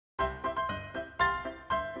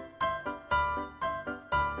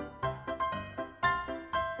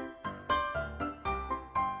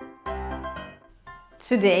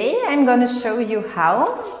Today I'm going to show you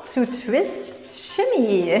how to twist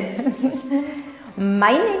shimmy.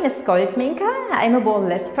 My name is Goldminka, I'm a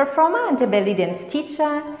burlesque performer and a belly dance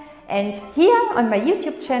teacher, and here on my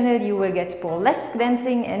YouTube channel you will get burlesque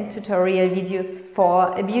dancing and tutorial videos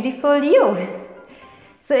for a beautiful you.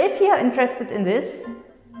 So if you are interested in this,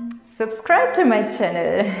 subscribe to my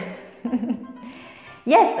channel.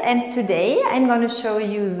 Yes, and today I'm going to show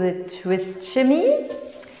you the twist shimmy.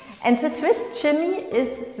 And the twist shimmy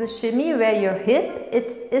is the shimmy where your hip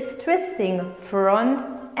is twisting front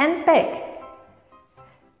and back.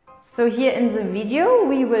 So here in the video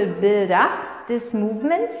we will build up this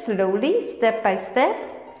movement slowly, step by step.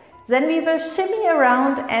 Then we will shimmy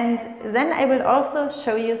around, and then I will also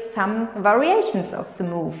show you some variations of the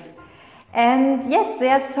move. And yes,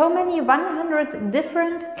 there are so many 100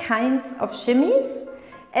 different kinds of shimmies.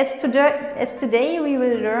 As today we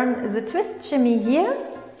will learn the twist shimmy here.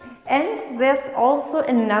 And there's also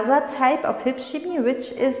another type of hip shimmy,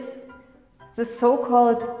 which is the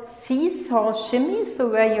so-called seesaw shimmy, so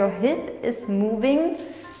where your hip is moving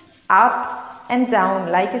up and down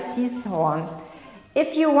like a seesaw.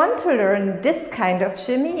 If you want to learn this kind of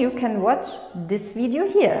shimmy, you can watch this video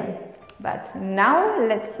here. But now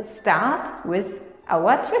let's start with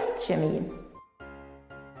our twist shimmy.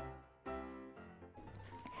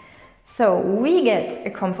 So we get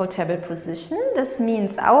a comfortable position. This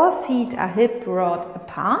means our feet are hip broad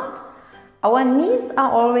apart. Our knees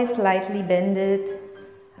are always slightly bended.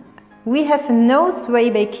 We have no sway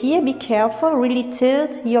back here. Be careful, really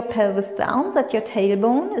tilt your pelvis down so that your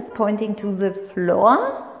tailbone is pointing to the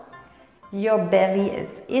floor. Your belly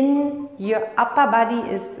is in, your upper body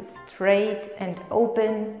is straight and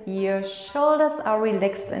open. Your shoulders are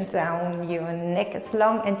relaxed and down. Your neck is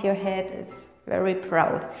long and your head is very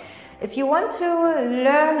proud. If you want to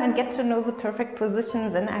learn and get to know the perfect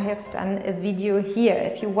position, then I have done a video here.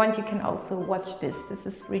 If you want, you can also watch this. This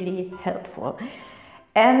is really helpful.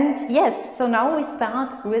 And yes, so now we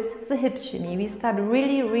start with the hip shimmy. We start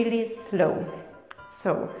really slow.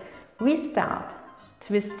 So we start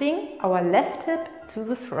twisting our left hip to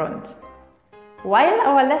the front. While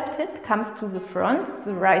our left hip comes to the front,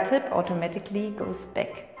 the right hip automatically goes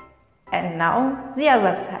back. And now the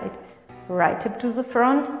other side. Right hip to the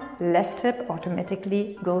front, left hip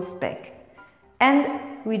automatically goes back. And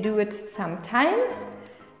we do it sometimes,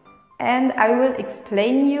 and I will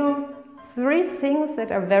explain you 3 things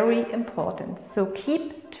that are very important. So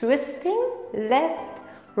keep twisting left,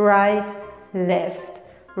 right,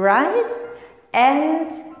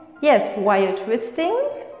 and yes, while twisting,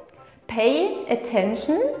 pay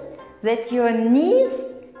attention that your knees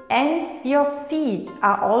and your feet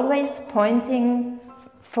are always pointing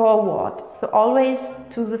forward, so always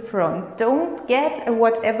to the front. Don't get a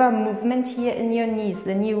whatever movement here in your knees,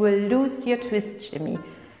 then you will lose your twist shimmy.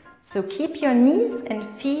 So keep your knees and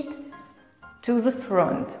feet to the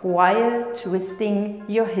front while twisting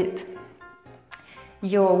your hip.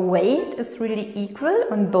 Your weight is really equal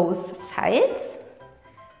on both sides,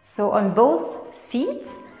 so on both feet.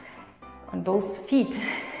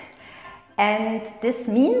 And this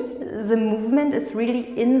means the movement is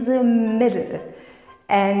really in the middle.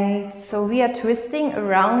 And so we are twisting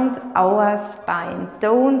around our spine.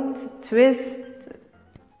 Don't twist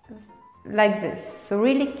like this. So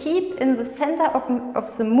really keep in the center of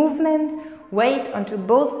the movement, weight onto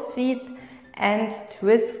both feet and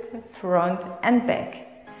twist front and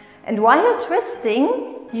back. And while you're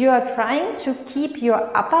twisting, you are trying to keep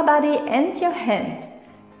your upper body and your hands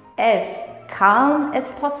as calm as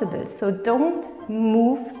possible. So don't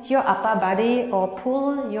move your upper body or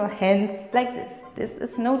pull your hands like this. This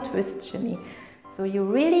is no twist shimmy. So you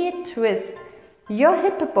really twist your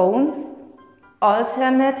hip bones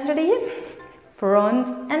alternately,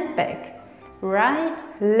 front and back. Right,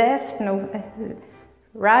 left, no,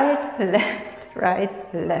 right, left,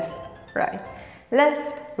 right, left, right,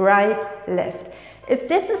 left, right, left. If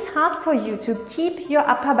this is hard for you to keep your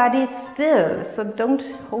upper body still, so don't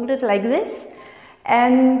hold it like this.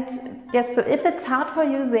 And yes, so if it's hard for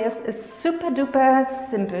you, there's a super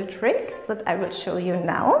duper simple trick that I will show you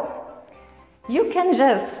now. You can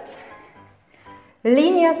just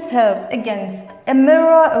lean yourself against a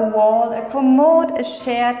mirror, a wall, a commode, a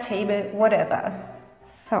chair, table, whatever.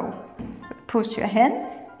 So push your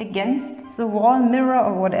hands against the wall, mirror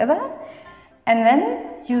or whatever, and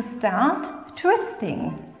then you start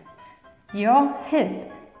twisting your hip.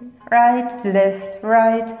 Right, left,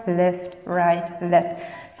 right, left, right, left.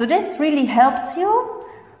 So this really helps you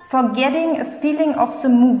for getting a feeling of the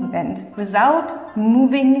movement without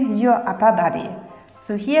moving your upper body.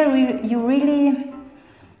 So here you really,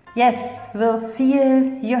 yes, will feel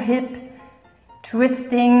your hip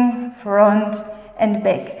twisting front and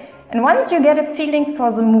back. And once you get a feeling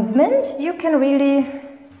for the movement, you can really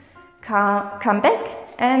come back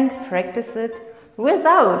and practice it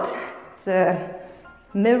without the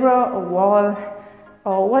mirror or wall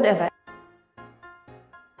or whatever.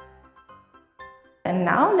 And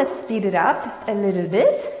now let's speed it up a little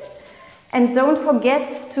bit. And don't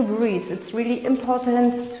forget to breathe. It's really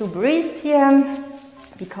important to breathe here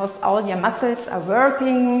because all your muscles are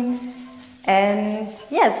working. And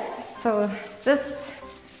yes, so just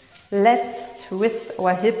let's twist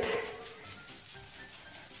our hip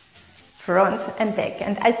front and back.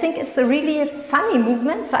 And I think it's a really funny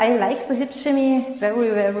movement, so I like the hip shimmy very,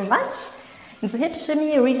 very much. And the hip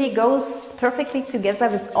shimmy really goes perfectly together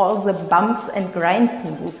with all the bumps and grinds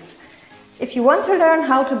moves. If you want to learn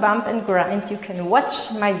how to bump and grind, you can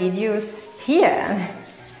watch my videos here.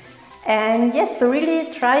 And yes, so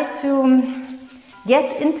really try to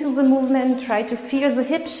get into the movement, try to feel the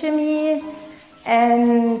hip shimmy.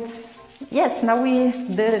 And yes, now we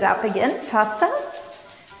build it up again, faster.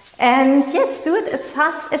 And yes, do it as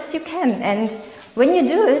fast as you can. And when you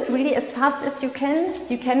do it really as fast as you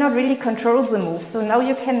cannot really control the move. So now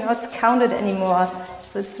you cannot count it anymore.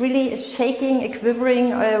 So it's really shaking, a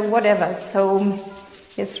quivering, or whatever. So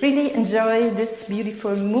yes, really enjoy this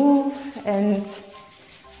beautiful move. And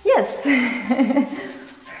yes.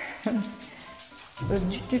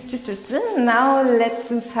 So now let's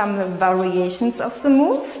do some variations of the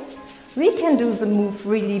move. We can do the move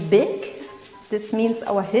really big. This means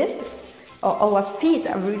our hips or our feet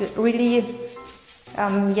are really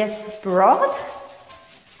yes, broad.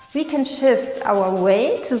 We can shift our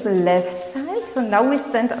weight to the left side. So now we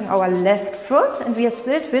stand on our left foot and we are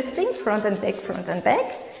still twisting front and back, front and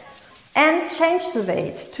back. And change the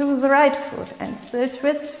weight to the right foot and still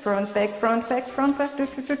twist front, back, front, back, front, back.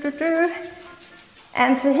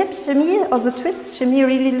 And the hip shimmy or the twist shimmy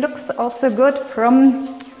really looks also good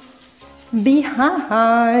from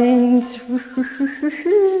behind.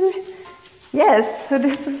 Yes, so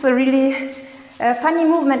this is a really funny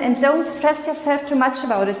movement, and don't stress yourself too much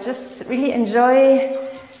about it. Just really enjoy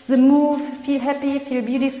the move, feel happy, feel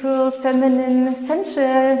beautiful, feminine,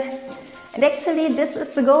 sensual. And actually this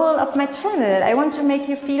is the goal of my channel. I want to make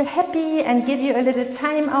you feel happy and give you a little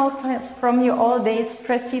time out from your all day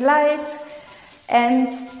stressy life.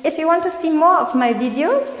 And if you want to see more of my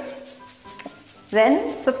videos,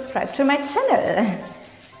 then subscribe to my channel.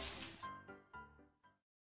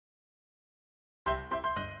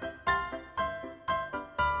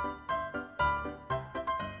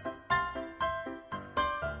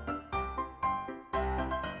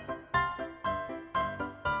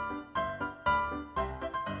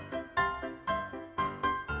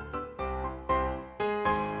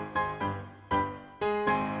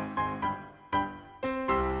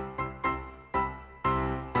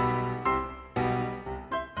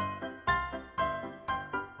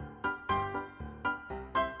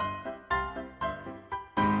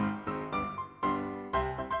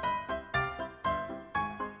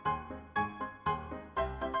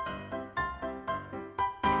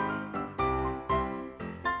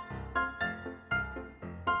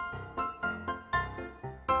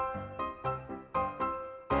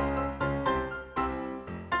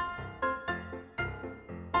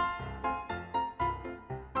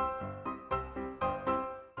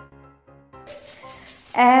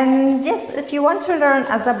 And yes, if you want to learn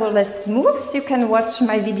other burlesque moves, you can watch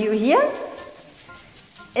my video here.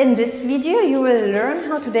 In this video you will learn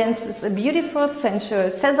how to dance with a beautiful sensual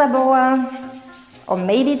feather boa, or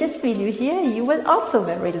maybe this video here you will also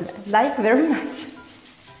like very much.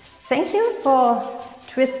 Thank you for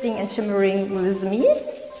twisting and shimmering with me.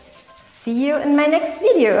 See you in my next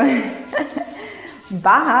video.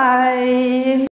 Bye!